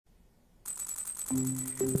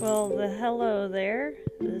Well, hello there.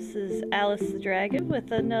 This is Alice the Dragon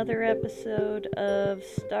with another episode of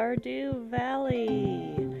Stardew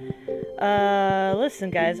Valley. Listen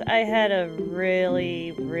guys, I had a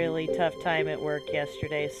really tough time at work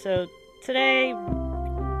yesterday, so today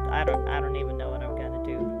I don't even know what I'm gonna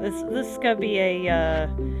do. This is gonna be a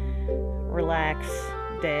relax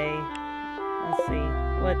day. Let's see.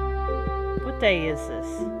 What day is this?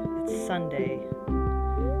 It's Sunday.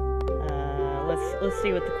 Let's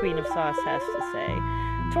see what the Queen of Sauce has to say.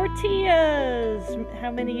 Tortillas!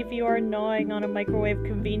 How many of you are gnawing on a microwave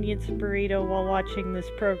convenience burrito while watching this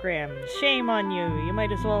program? Shame on you! You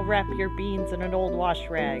might as well wrap your beans in an old wash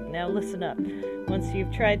rag. Now listen up. Once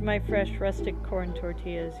you've tried my fresh rustic corn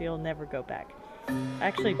tortillas, you'll never go back. I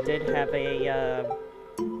actually did have a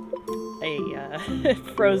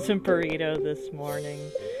frozen burrito this morning.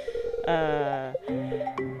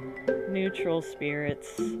 Neutral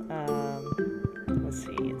spirits. Let's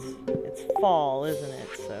see, it's fall, isn't it?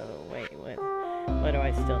 So, wait, what do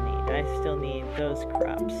I still need? I still need those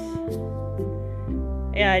crops.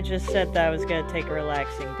 Yeah, I just said that I was gonna take a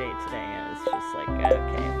relaxing day today. I was just like,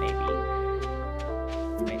 okay, maybe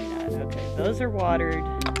not. Okay, those are watered.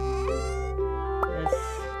 I'm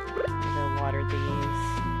gonna water these,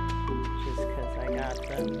 just because I got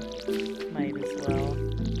them. Might as well.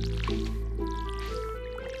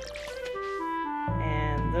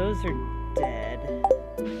 And those are dead.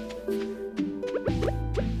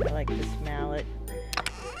 I like this mallet.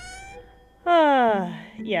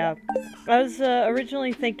 Yeah. I was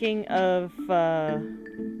originally thinking of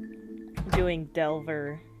doing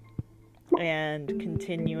Delver and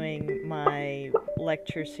continuing my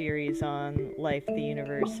lecture series on life, the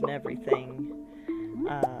universe, and everything.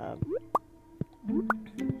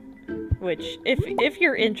 Which, if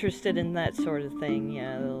you're interested in that sort of thing,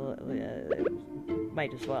 yeah,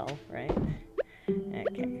 might as well, right?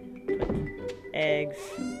 Okay, put eggs,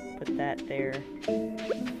 put that there.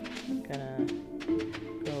 Gonna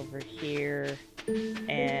go over here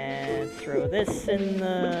and throw this in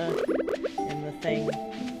the thing.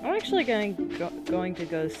 I'm actually going to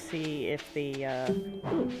go see if the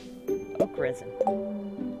oak resin.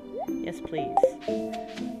 Yes, please.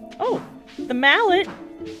 Oh, the mallet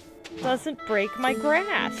doesn't break my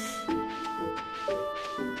grass.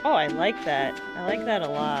 Oh, I like that. I like that a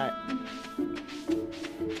lot.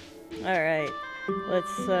 Alright.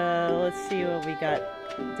 Let's see what we got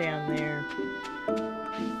down there.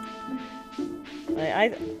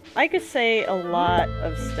 I could say a lot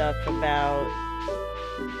of stuff about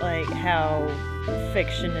like how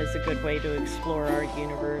fiction is a good way to explore our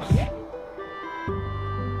universe.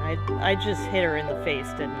 I just hit her in the face,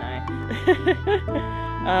 didn't I?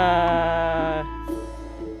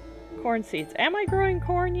 Corn seeds. Am I growing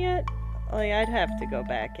corn yet? Like, I'd have to go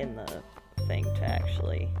back in the thing to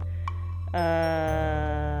actually...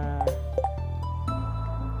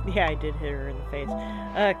 Yeah, I did hit her in the face.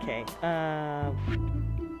 Okay,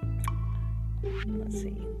 let's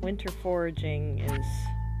see. Winter foraging is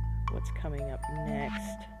what's coming up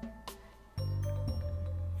next.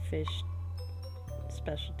 Fish.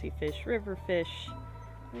 Specialty fish. River fish.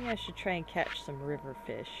 Maybe I should try and catch some river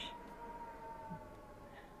fish.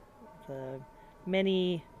 The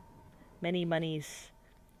many monies.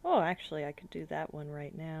 Oh, actually, I could do that one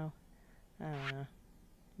right now.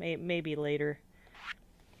 Maybe later.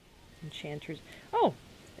 Enchanters. Oh,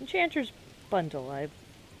 Enchanter's bundle.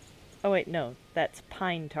 Oh wait, no, that's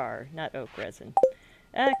pine tar, not oak resin.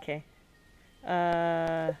 Okay.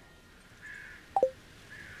 Like,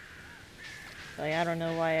 I don't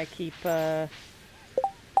know why I keep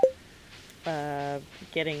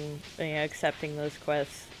accepting those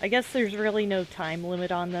quests. I guess there's really no time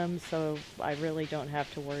limit on them, so I really don't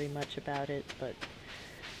have to worry much about it, but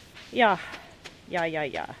yeah.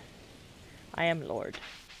 I am Lord.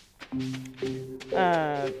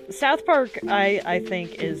 South Park, I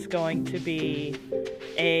think, is going to be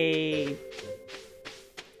a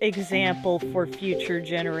example for future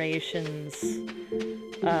generations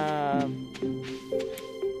of,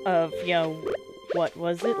 you know, what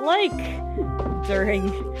was it like during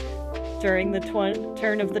the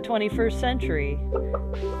turn of the 21st century.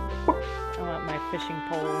 I want my fishing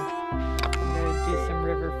pole. I'm gonna do some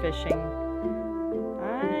river fishing.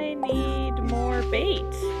 I need more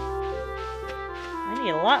bait. I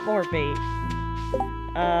need a lot more bait.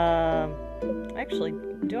 Actually,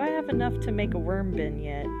 do I have enough to make a worm bin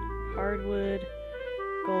yet? Hardwood,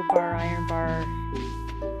 gold bar, iron bar.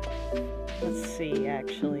 Let's see,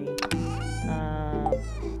 actually.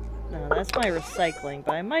 No, that's my recycling,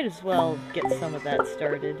 but I might as well get some of that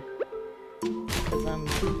started. Because I'm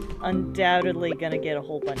undoubtedly gonna get a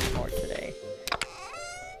whole bunch more today.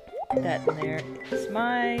 that in there. It's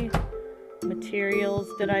my materials.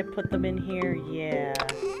 Did I put them in here? Yeah.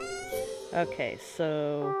 Okay,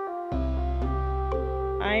 so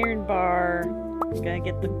iron bar. Gotta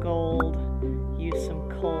get the gold. Use some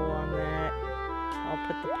coal on that. I'll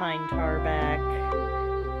put the pine tar back.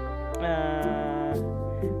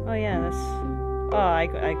 Oh yeah, that's... Oh, I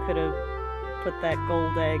could have put that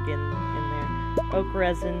gold egg in there. Oak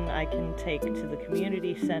resin I can take to the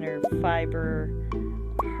community center. Fiber,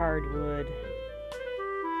 hardwood.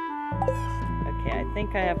 Okay, I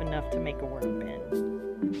think I have enough to make a worm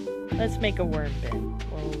bin. Let's make a worm bin.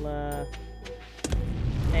 We'll,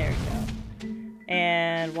 there we go.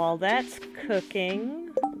 And while that's cooking,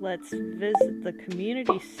 let's visit the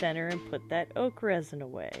community center and put that oak resin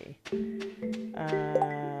away.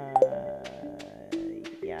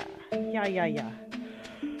 Yeah.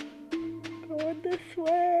 Going this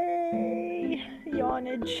way.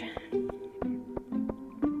 Yawnage.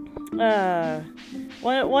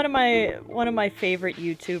 One of my favorite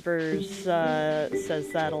YouTubers says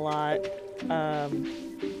that a lot.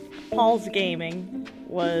 Paul's Gaming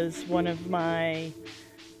was one of my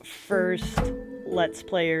first Let's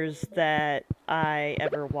Players that I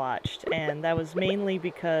ever watched, and that was mainly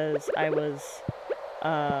because I was,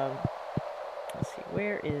 let's see,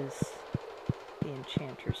 where is the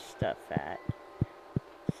enchanter's stuff at?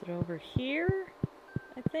 Is it over here,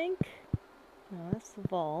 I think? No, that's the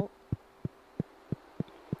vault.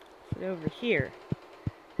 Is it over here?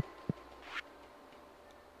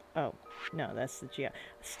 Oh, no, that's the geo.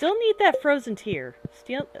 Still need that frozen tier.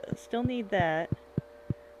 Still need that.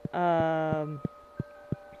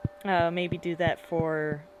 Maybe do that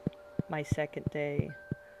for my second day.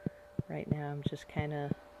 Right now I'm just kind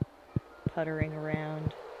of puttering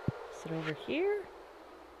around. Is it over here?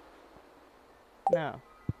 No.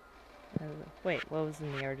 Wait, what was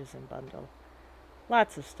in the artisan bundle?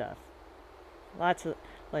 Lots of stuff. Lots of,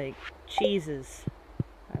 like, cheeses.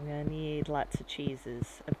 I'm gonna need lots of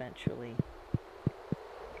cheeses eventually.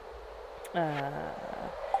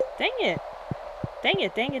 Dang it! Dang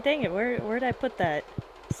it! Where'd I put that?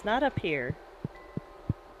 It's not up here.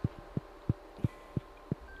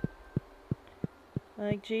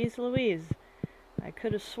 Like, geez Louise. I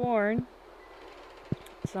could have sworn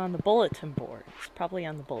it's on the bulletin board. It's probably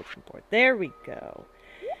on the bulletin board. There we go.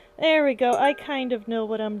 There we go. I kind of know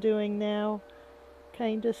what I'm doing now.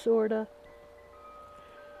 Kinda, sorta.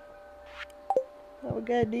 Now we're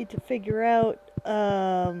gonna need to figure out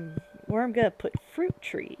where I'm gonna put fruit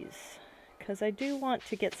trees, because I do want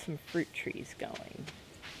to get some fruit trees going.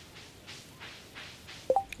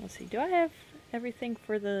 Let's see, do I have everything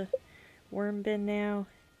for the worm bin now?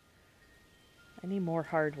 I need more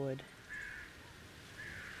hardwood.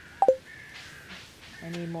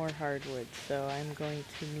 So I'm going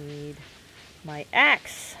to need my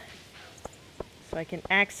axe, so I can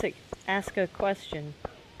ask a question.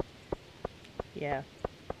 Yeah.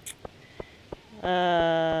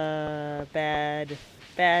 Bad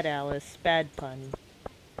Alice, bad pun.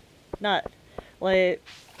 Not, like,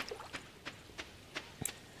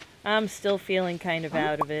 I'm still feeling kind of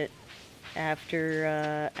out of it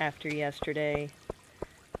after yesterday.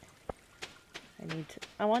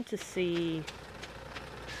 I want to see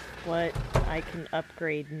what I can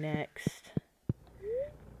upgrade next.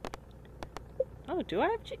 Oh, do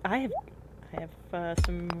I have I have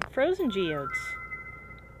some frozen geodes.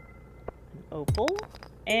 An opal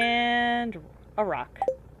and a rock.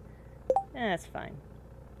 That's fine.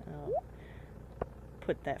 I'll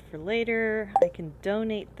put that for later. I can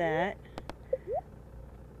donate that.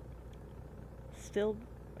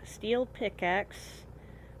 Steel pickaxe.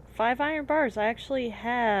 5 iron bars. I actually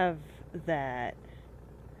have that.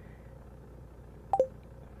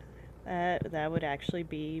 That would actually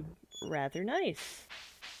be rather nice.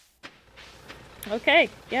 Okay,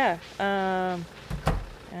 yeah. And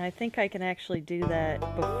I think I can actually do that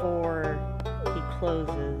before he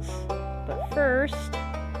closes. But first,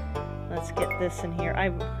 let's get this in here.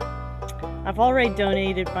 I've already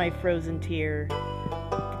donated my frozen tier,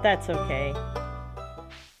 but that's okay.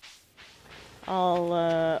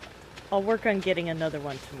 I'll work on getting another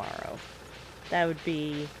one tomorrow. That would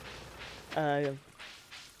be a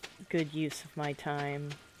good use of my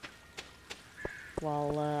time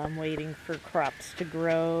while I'm waiting for crops to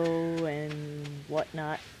grow and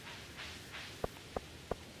whatnot.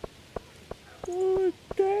 Oh,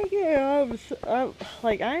 dang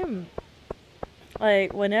it! I'm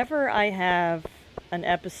like, whenever I have an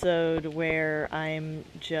episode where I'm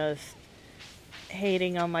just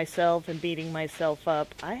hating on myself and beating myself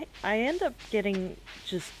up, I end up getting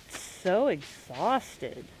just so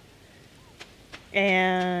exhausted.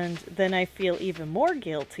 And then I feel even more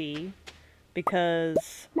guilty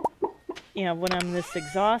because, you know, when I'm this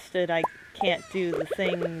exhausted, I can't do the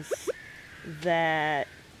things that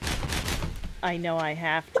I know I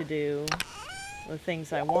have to do, the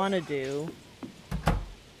things I want to do.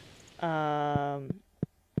 And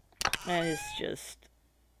it's just,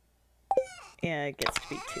 yeah, it gets to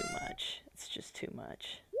be too much. It's just too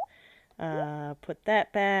much. Put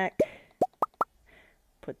that back.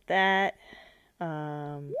 Put that.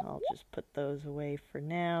 I'll just put those away for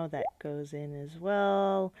now. That goes in as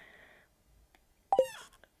well.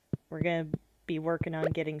 We're gonna be working on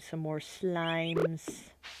getting some more slimes.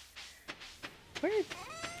 Where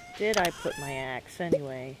did I put my axe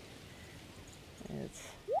anyway? It's,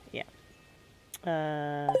 yeah.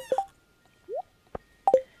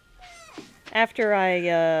 After I,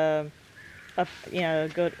 you know,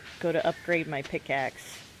 go to upgrade my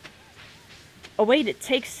pickaxe. Oh wait, it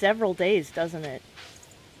takes several days, doesn't it?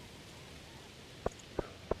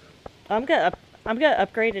 I'm gonna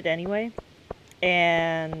upgrade it anyway,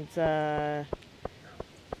 and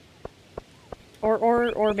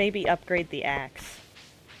or maybe upgrade the axe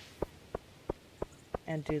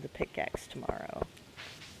and do the pickaxe tomorrow.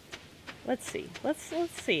 Let's see. Let's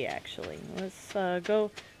see actually. Let's go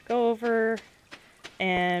over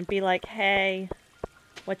and be like, hey,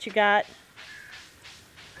 what you got?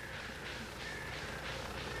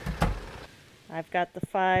 I've got the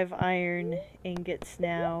 5 iron ingots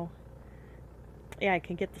now. Yeah, I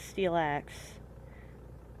can get the steel axe.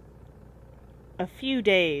 A few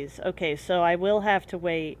days. Okay, so I will have to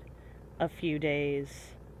wait a few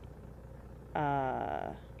days.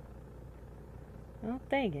 Oh,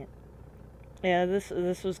 dang it. Yeah, this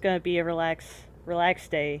was gonna be a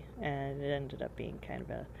relaxed day, and it ended up being kind of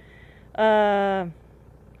a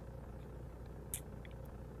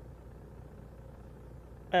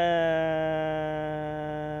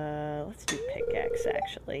let's do pickaxe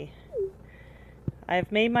actually. I've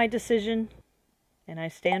made my decision and I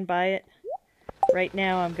stand by it. Right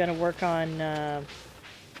now I'm gonna work on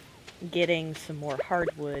getting some more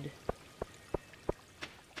hardwood,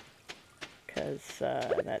 because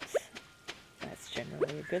that's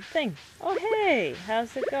generally a good thing. Oh hey,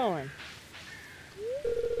 how's it going?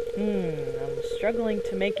 I'm struggling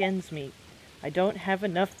to make ends meet. I don't have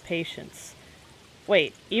enough patience.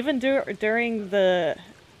 Wait, even during the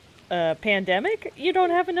pandemic, you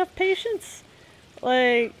don't have enough patience?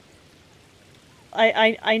 Like,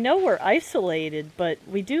 I know we're isolated, but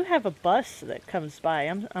we do have a bus that comes by.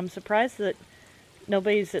 I'm surprised that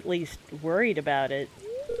nobody's at least worried about it.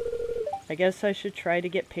 I guess I should try to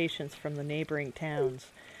get patience from the neighboring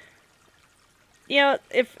towns. You know,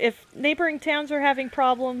 if neighboring towns are having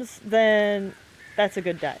problems, then that's a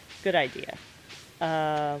good idea.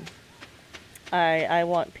 I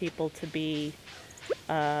want people to be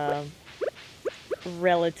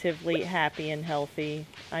relatively happy and healthy.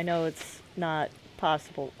 I know it's not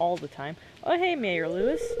possible all the time. Oh hey, Mayor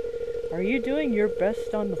Lewis. Are you doing your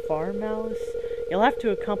best on the farm, Alice? You'll have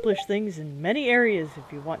to accomplish things in many areas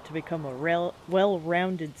if you want to become a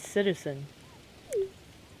well-rounded citizen.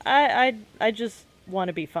 I just want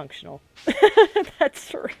to be functional.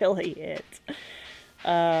 That's really it.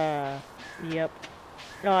 Yep.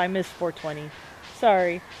 Oh, I missed 420.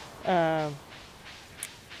 Sorry.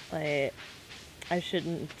 I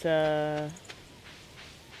shouldn't,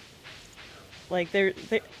 like,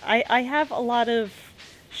 I have a lot of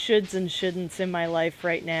shoulds and shouldn'ts in my life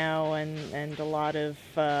right now, and a lot of,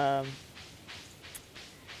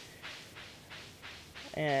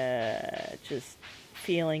 just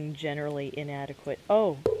feeling generally inadequate.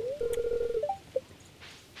 Oh.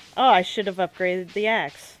 Oh, I should have upgraded the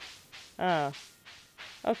axe. Oh.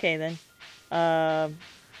 Okay, then.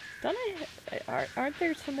 Don't aren't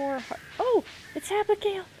there some more? Oh, it's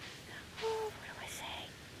Abigail. Oh, what do I say?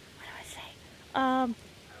 What do I say?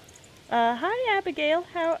 Hi, Abigail.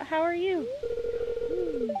 How are you?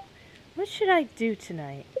 What should I do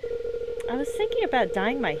tonight? I was thinking about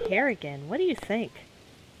dyeing my hair again. What do you think?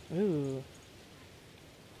 Ooh.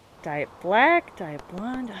 Dye it black, dye it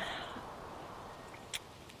blonde.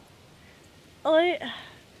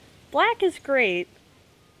 Black is great.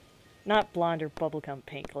 Not blonde or bubblegum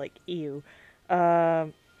pink, like, ew.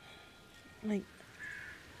 Like,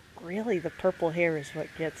 really, the purple hair is what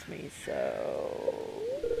gets me, so...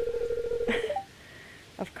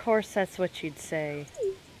 Of course that's what you'd say.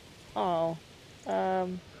 Oh,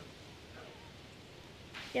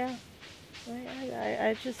 yeah.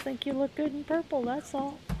 I just think you look good in purple, that's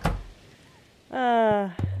all.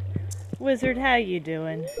 Wizard, how you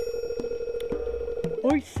doing?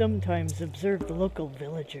 I sometimes observe the local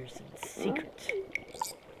villagers in secret.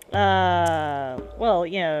 Well,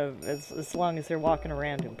 yeah, as long as they're walking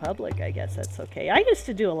around in public, I guess that's okay. I used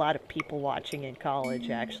to do a lot of people watching in college,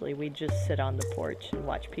 actually. We'd just sit on the porch and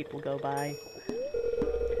watch people go by.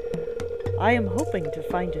 I am hoping to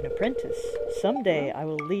find an apprentice. Someday I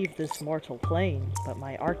will leave this mortal plane, but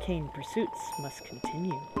my arcane pursuits must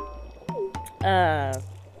continue.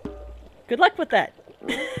 Good luck with that.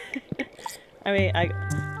 I mean,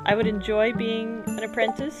 I would enjoy being an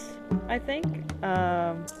apprentice, I think.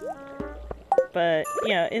 But,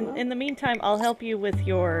 yeah, in the meantime, I'll help you with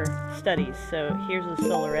your studies. So, here's a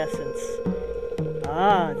solar essence.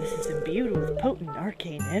 Ah, this is imbued with potent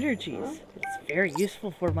arcane energies. It's very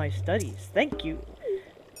useful for my studies. Thank you.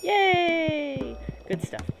 Yay! Good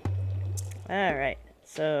stuff. Alright,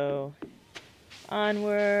 so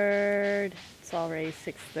onward. It's already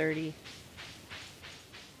 6:30.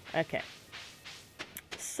 Okay.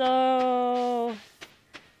 So,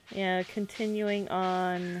 yeah, continuing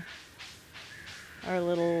on our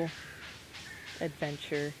little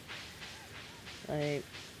adventure. I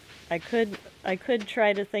could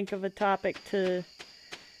try to think of a topic to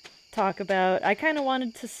talk about. I kind of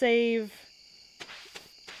wanted to save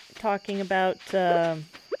talking about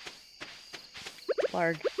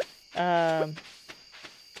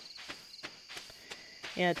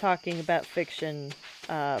talking about fiction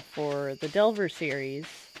for the Delver series,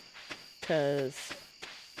 because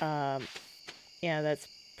yeah, that's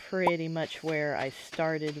pretty much where I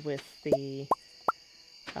started with the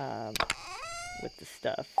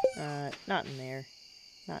stuff. Not in there.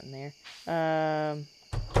 Not in there.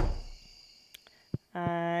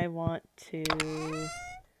 I want to...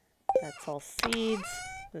 That's all seeds.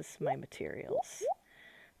 This is my materials.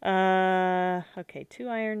 Okay, 2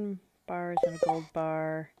 iron bars and a gold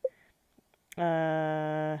bar.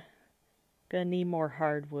 Gonna need more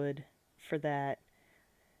hardwood for that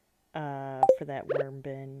worm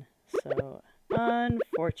bin. So,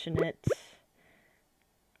 unfortunate.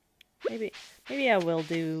 Maybe I will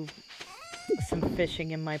do some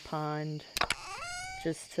fishing in my pond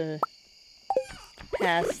just to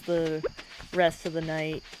pass the rest of the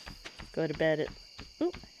night. Go to bed at...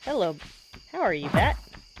 Ooh, hello. How are you, bat?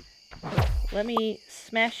 Let me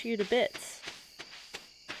smash you to bits.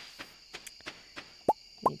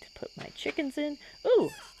 Need to put my chickens in. Ooh,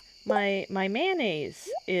 my mayonnaise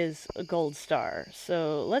is a gold star,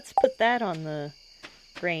 so let's put that on the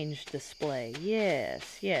Grange display.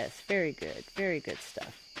 Yes, yes, very good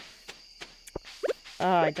stuff. Oh,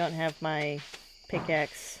 I don't have my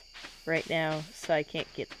pickaxe right now, so I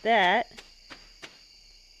can't get that.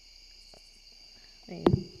 Let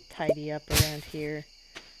me tidy up around here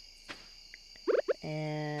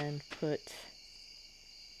and put...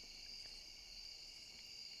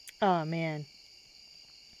 Oh man,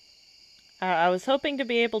 I was hoping to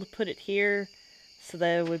be able to put it here so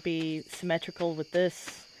that it would be symmetrical with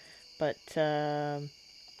this, but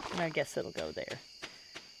I guess it'll go there.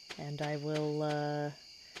 And I will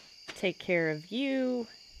take care of you,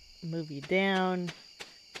 move you down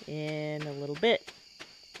in a little bit.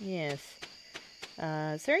 Yes.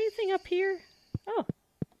 Is there anything up here? Oh,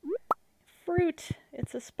 fruit.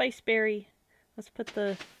 It's a spice berry. Let's put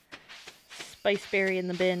the spice berry in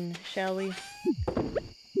the bin, shall we?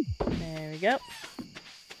 There we go.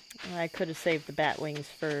 I could have saved the bat wings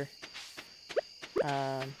for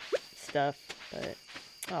stuff, but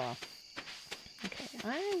oh well. Okay,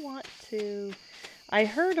 I want to... I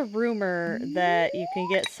heard a rumor that you can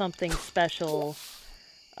get something special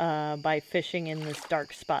by fishing in this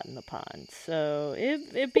dark spot in the pond, so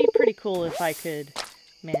it'd be pretty cool if I could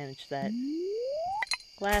manage that.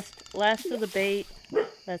 Last of the bait,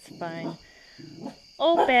 that's fine.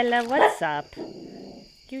 Oh, Bella, what's up?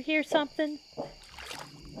 You hear something?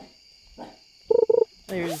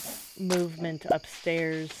 There's movement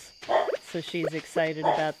upstairs, so she's excited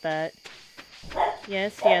about that.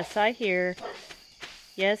 Yes, yes, I hear.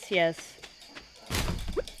 Yes, yes.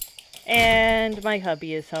 And my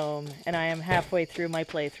hubby is home, and I am halfway through my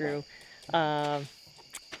playthrough.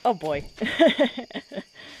 Oh boy.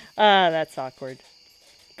 That's awkward.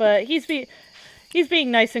 But he's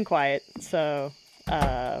being nice and quiet, so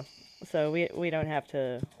we don't have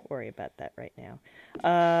to worry about that right now.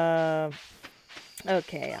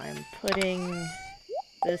 Okay, I'm putting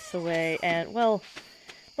this away, and well,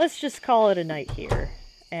 let's just call it a night here,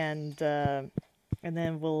 and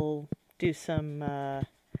then we'll do some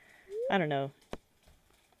I don't know,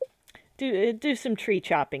 do some tree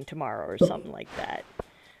chopping tomorrow or something like that.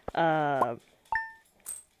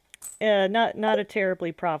 Not a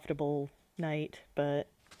terribly profitable night, but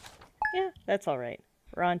yeah, that's all right.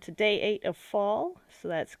 We're on to day 8 of fall, so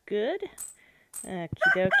that's good. Okie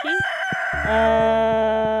dokie. What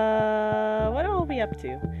are we up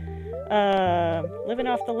to? Living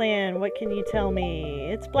off the land, what can you tell me?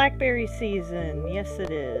 It's blackberry season. Yes, it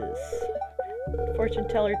is. Fortune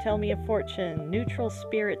teller, tell me a fortune. Neutral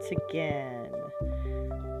spirits again.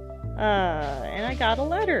 And I got a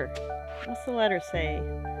letter. What's the letter say?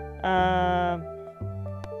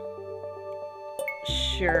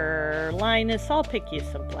 Sure, Linus, I'll pick you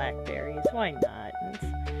some blackberries. Why not?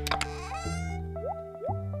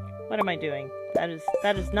 What am I doing? That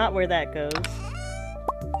is not where that goes.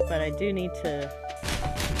 But I do need to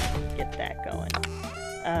get that going.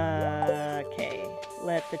 Okay.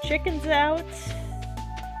 Let the chickens out.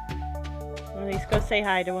 At least go say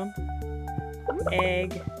hi to them.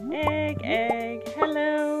 Egg, egg, egg.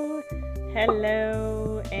 Hello.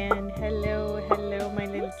 Hello. And hello, hello, my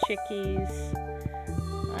little chickies.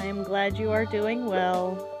 I am glad you are doing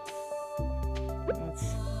well.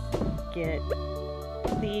 Let's get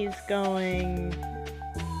these going.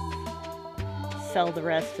 Sell the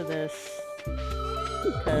rest of this.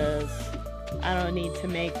 Because I don't need to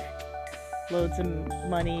make loads of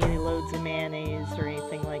money, loads of mayonnaise, or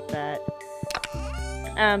anything like that.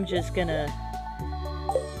 I'm just gonna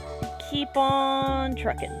keep on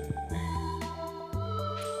trucking.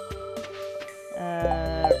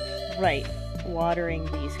 Right. Watering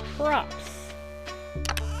these crops.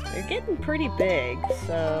 They're getting pretty big,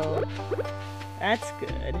 so that's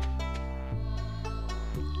good.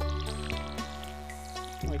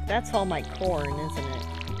 Like, that's all my corn, isn't it?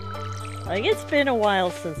 Like, it's been a while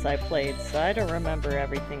since I played, so I don't remember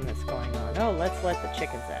everything that's going on. Oh, let's let the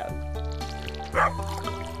chickens out.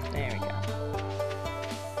 There we go.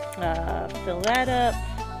 Fill that up.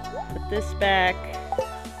 Put this back.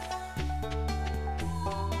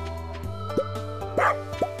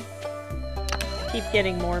 Keep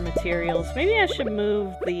getting more materials. Maybe I should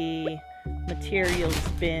move the materials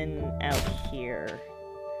bin out here.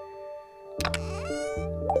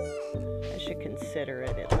 I should consider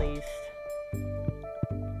it at least.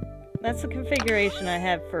 That's the configuration I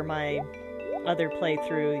have for my other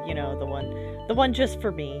playthrough, you know, the one just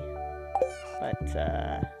for me. But,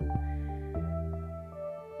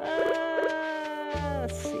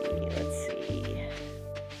 let's see.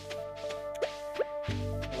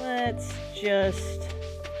 Let's just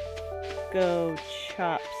go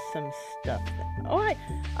chop some stuff. Oh,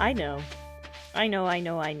 I know,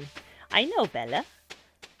 Bella.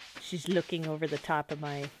 She's looking over the top of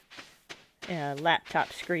my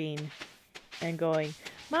laptop screen and going,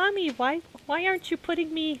 Mommy, why aren't you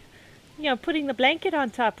putting me, putting the blanket on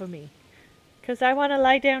top of me? Because I want to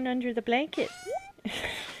lie down under the blanket.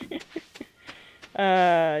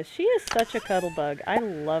 She is such a cuddle bug. I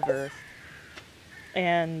love her.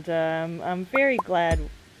 And I'm very glad...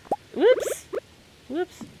 Whoops!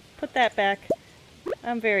 Put that back.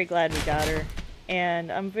 I'm very glad we got her. And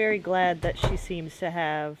I'm very glad that she seems to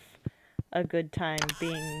have a good time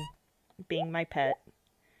being my pet.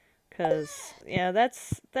 Because, yeah,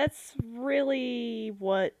 that's really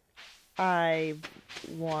what I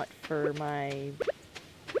want for my...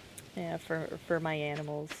 Yeah, for my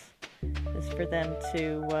animals. Is for them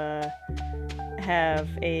to have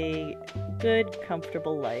a good,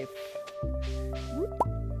 comfortable life.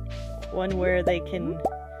 One where they can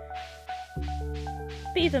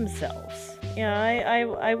be themselves.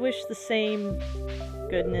 I wish the same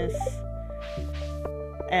goodness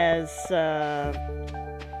as, I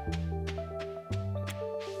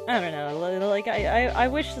don't know, like, I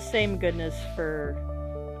wish the same goodness for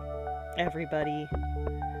everybody.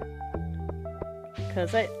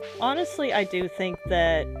 Because honestly, I do think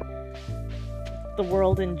that the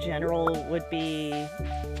world in general would be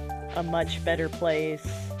a much better place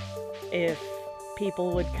if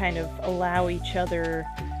people would kind of allow each other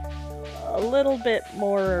a little bit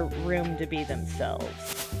more room to be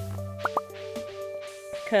themselves.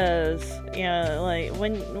 Because, like,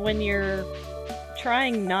 when you're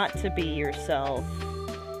trying not to be yourself,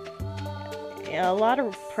 a lot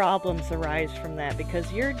of problems arise from that because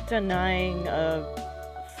you're denying a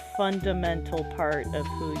fundamental part of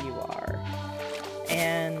who you are.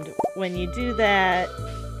 And when you do that,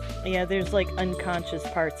 there's like unconscious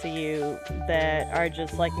parts of you that are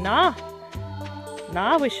just like, nah,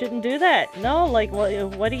 we shouldn't do that. No, like,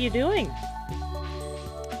 what are you doing?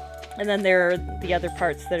 And then there are the other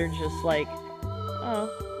parts that are just like, oh,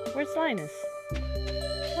 where's Linus?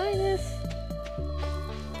 Linus!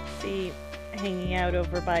 See, hanging out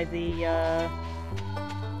over by the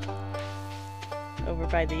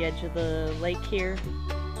edge of the lake here,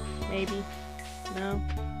 maybe? No?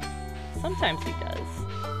 Sometimes he does.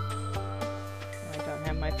 I don't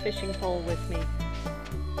have my fishing pole with me.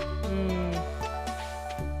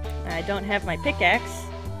 I don't have my pickaxe,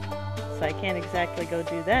 so I can't exactly go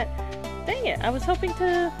do that. Dang it, I was hoping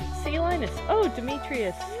to see Linus. Oh,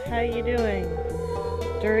 Demetrius, how you doing?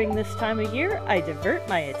 During this time of year, I divert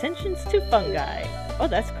my attentions to fungi. Oh,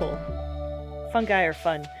 that's cool. Fungi are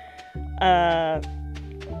fun. I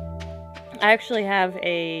actually have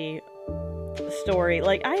a story,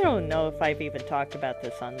 like, I don't know if I've even talked about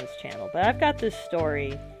this on this channel, but I've got this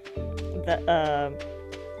story that,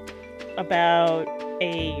 about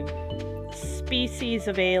a species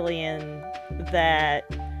of alien that,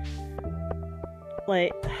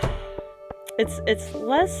 like, it's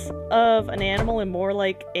less of an animal and more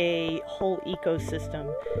like a whole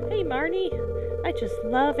ecosystem. Hey Marnie, I just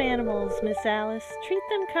love animals, Miss Alice. Treat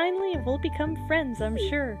them kindly and we'll become friends, I'm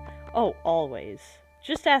sure. Oh, always.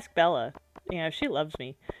 Just ask Bella. You know, she loves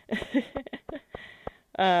me.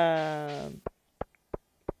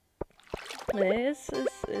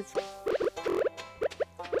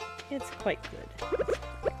 It's quite good.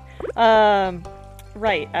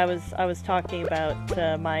 Right, I was talking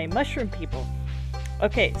about my mushroom people.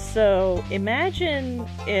 Okay, so imagine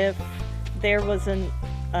if there was an,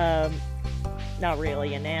 not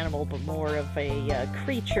really an animal, but more of a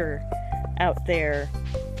creature out there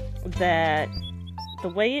that the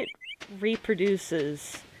way it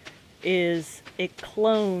reproduces is it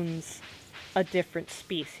clones a different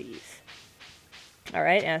species.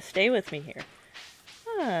 Alright, now stay with me here.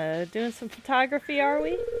 Doing some photography, are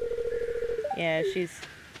we? Yeah, she's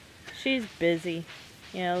busy.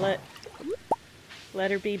 You know,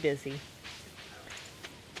 let her be busy.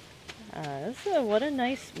 What a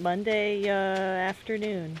nice Monday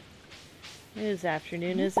afternoon. It is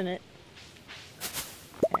afternoon, isn't it?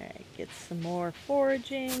 Alright, get some more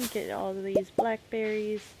foraging, get all of these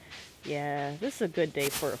blackberries. Yeah, this is a good day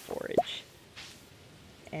for a forage.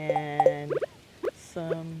 And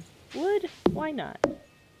some wood, why not?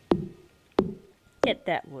 Get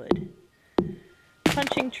that wood.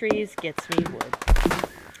 Punching trees gets me wood.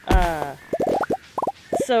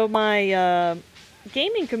 So my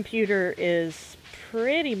gaming computer is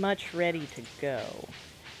pretty much ready to go.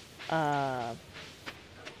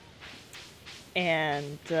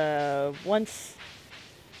 And once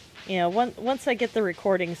I get the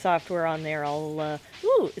recording software on there, I'll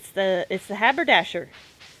ooh, it's the Haberdasher.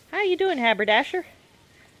 How you doing, Haberdasher?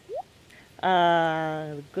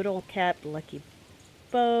 Good old cat, Lucky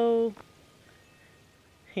Bow.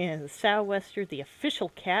 Yeah, the Sou'wester, the official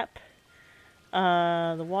cap.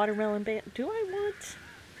 The watermelon band. Do I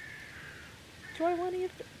want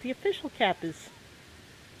the official cap is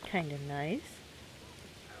kind of nice.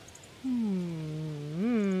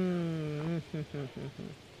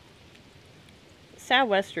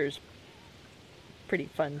 Sou'wester's pretty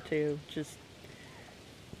fun too.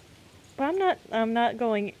 But I'm not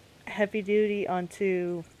going heavy duty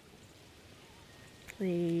onto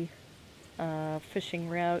the fishing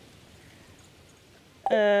route.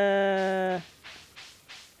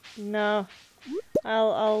 No.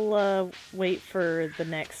 I'll wait for the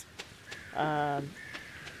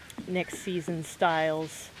next season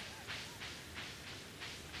styles.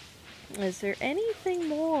 Is there anything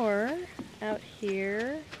more out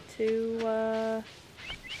here to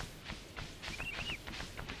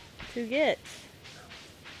get?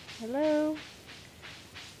 Hello?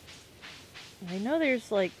 I know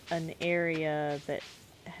there's like an area that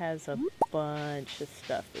has a bunch of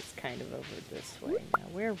stuff that's kind of over this way. Now,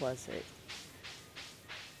 where was it?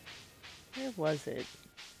 Where was it?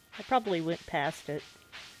 I probably went past it.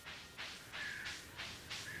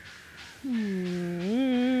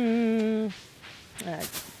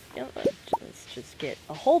 Let's just get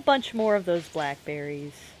a whole bunch more of those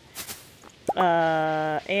blackberries.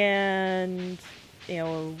 And, you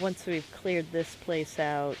know, once we've cleared this place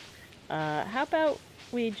out, how about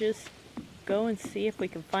we just go and see if we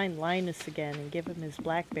can find Linus again and give him his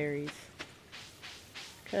blackberries?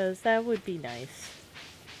 Because that would be nice.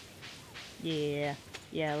 Yeah,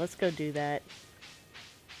 let's go do that.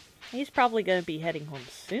 He's probably going to be heading home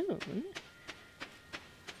soon.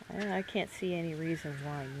 I can't see any reason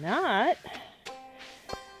why not.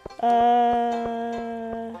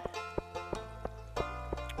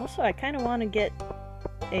 Also, I kind of want to get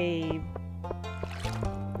a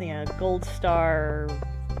gold star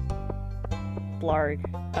blarg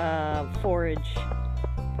forage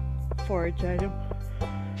item.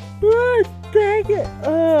 Dang it!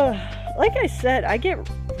 Like I said, I get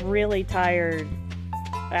really tired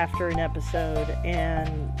after an episode,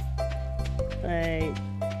 and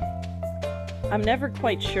I'm never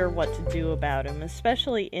quite sure what to do about him,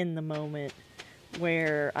 especially in the moment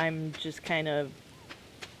where I'm just kind of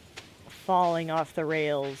falling off the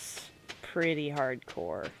rails pretty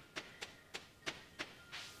hardcore.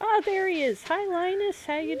 Ah, there he is. Hi, Linus.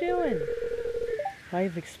 How you doing?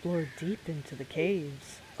 I've explored deep into the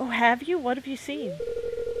caves. Oh, have you? What have you seen?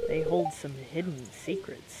 They hold some hidden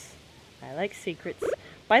secrets. I like secrets.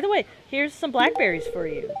 By the way, here's some blackberries for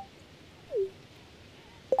you.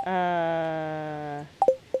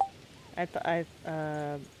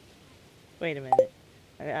 Wait a minute.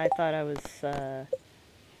 I thought I was,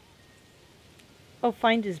 Oh,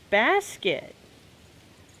 find his basket.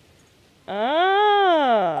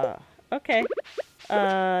 Oh, okay.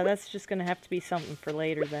 That's just gonna have to be something for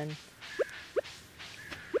later then.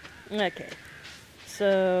 Okay.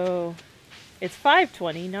 So, it's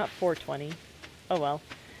 5:20, not 4:20. Oh well.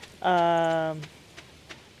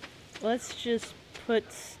 Let's just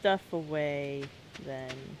put stuff away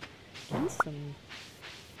then.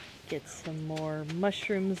 Get some more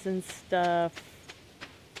mushrooms and stuff.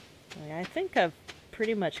 I think I've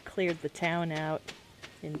pretty much cleared the town out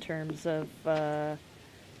in terms of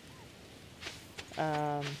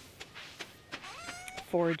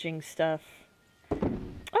foraging stuff.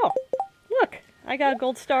 Oh, look! I got a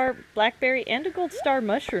gold star blackberry and a gold star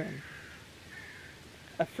mushroom.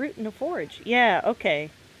 A fruit and a forage. Yeah, okay.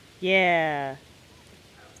 Yeah.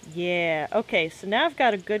 Yeah, okay, so now I've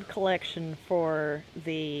got a good collection for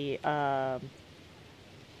the,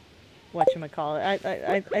 whatchamacallit.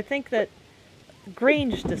 I think that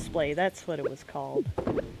Grange display, that's what it was called.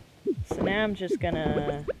 So now I'm just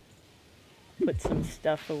gonna put some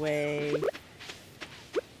stuff away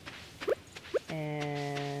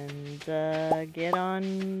and get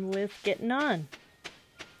on with getting on.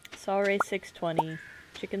 It's already 6:20.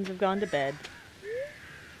 Chickens have gone to bed.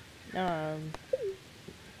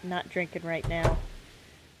 Not drinking right now.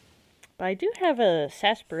 But I do have a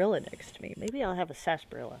sarsaparilla next to me. Maybe I'll have a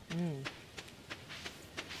sarsaparilla.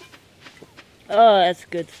 Oh, that's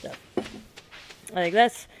good stuff. Like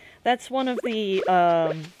that's one of the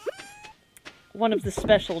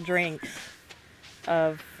special drinks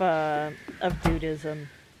of Dudism,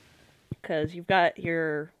 because you've got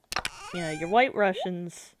your your White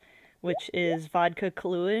Russians, which is vodka,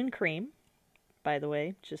 Kahlua, and cream. By the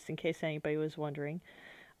way, just in case anybody was wondering.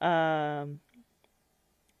 I'm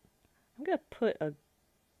gonna put a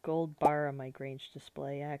gold bar on my Grange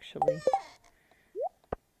display, actually,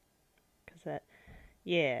 because that,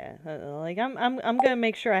 yeah, like I'm gonna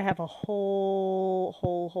make sure I have a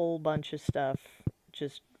whole bunch of stuff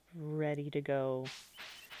just ready to go.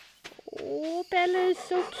 Oh, Bella is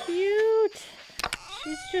so cute.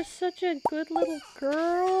 She's just such a good little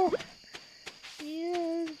girl.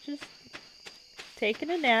 Yeah, just taking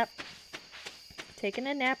a nap. Taking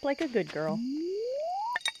a nap like a good girl.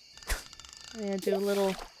 Yeah, do a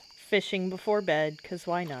little fishing before bed, because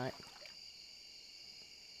why not?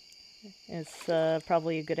 It's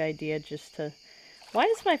probably a good idea just to... Why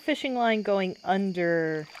is my fishing line going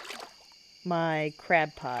under my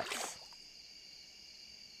crab pots?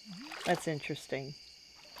 That's interesting.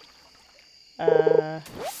 Oh,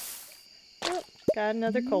 got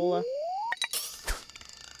another cola.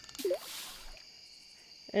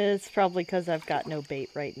 It's probably because I've got no bait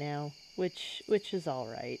right now, which is all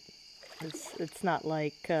right. It's not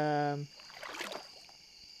like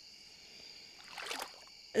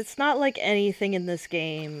it's not like anything in this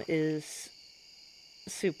game is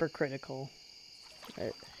super critical.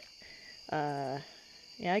 But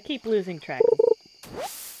yeah, I keep losing track.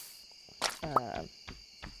 What?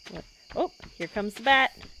 Oh, here comes the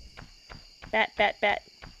bat. Bat.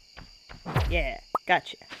 Yeah,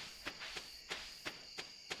 gotcha.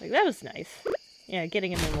 Like, that was nice. Yeah,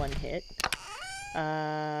 getting him in one hit.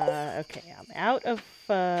 Okay, I'm out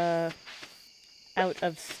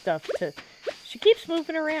of stuff to... She keeps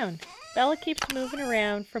moving around. Bella keeps moving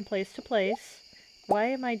around from place to place. Why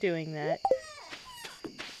am I doing that?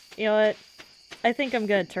 You know what? I think I'm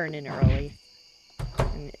gonna turn in early.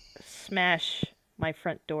 And smash my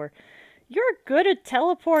front door. You're good at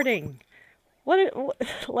teleporting! What,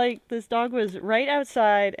 like, this dog was right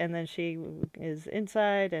outside, and then she is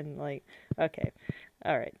inside, and, like, okay.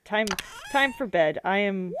 Alright, time for bed. I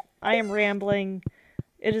am rambling.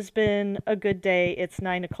 It has been a good day. It's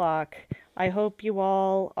 9 o'clock. I hope you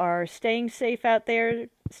all are staying safe out there,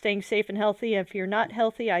 staying safe and healthy. If you're not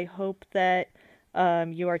healthy, I hope that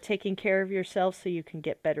you are taking care of yourself so you can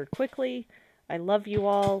get better quickly. I love you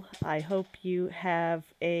all. I hope you have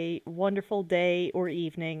a wonderful day or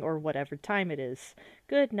evening or whatever time it is.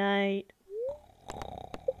 Good night.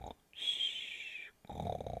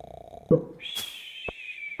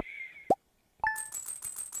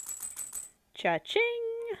 Cha-ching!